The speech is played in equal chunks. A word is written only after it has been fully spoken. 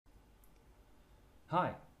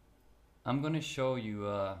Hi, I'm going to show you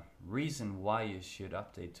a reason why you should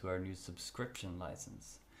update to our new subscription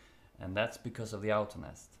license, and that's because of the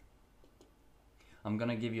Autonest. I'm going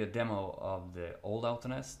to give you a demo of the old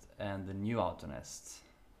Autonest and the new Autonest.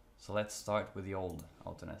 So let's start with the old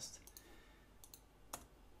Autonest.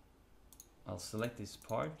 I'll select these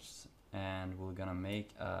parts and we're going to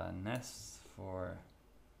make a nest for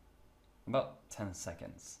about 10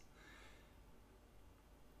 seconds.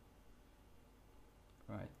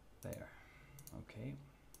 Right there. Okay.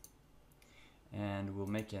 And we'll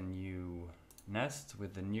make a new nest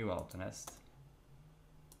with the new Autonest.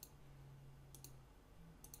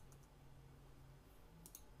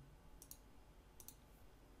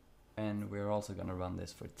 And we're also going to run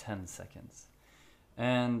this for 10 seconds.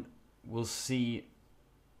 And we'll see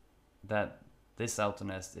that this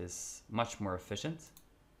Autonest is much more efficient.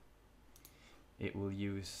 It will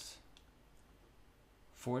use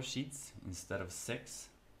 4 sheets instead of 6.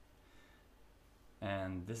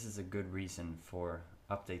 And this is a good reason for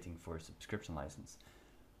updating for a subscription license.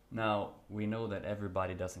 Now, we know that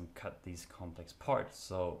everybody doesn't cut these complex parts,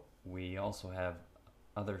 so we also have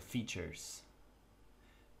other features.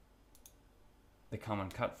 The common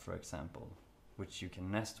cut, for example, which you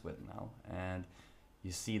can nest with now, and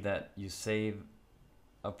you see that you save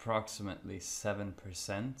approximately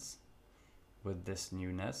 7% with this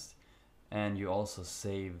new nest, and you also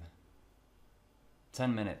save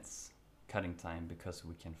 10 minutes cutting time because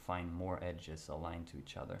we can find more edges aligned to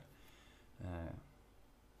each other.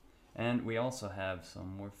 And we also have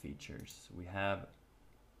some more features. We have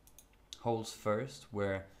holes first,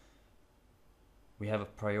 where we have a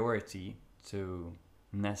priority to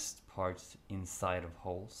nest parts inside of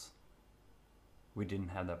holes. We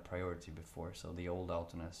didn't have that priority before, so the old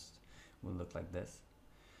Autonest will look like this.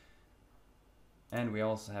 And we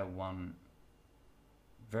also have one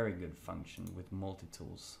very good function with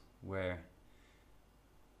multi-tools, where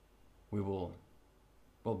we will,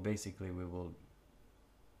 basically we will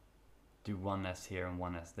do one nest here and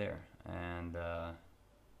one nest there. And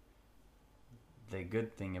the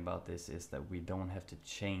good thing about this is that we don't have to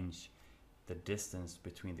change the distance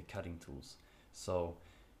between the cutting tools. So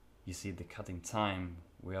you see the cutting time,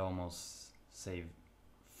 we almost save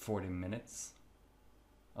 40 minutes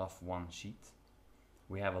of one sheet.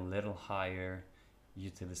 We have a little higher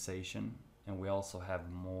utilization, and we also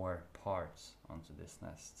have more parts onto this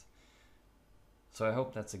nest. So I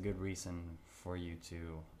hope that's a good reason for you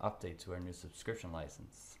to update to our new subscription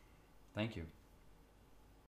license. Thank you.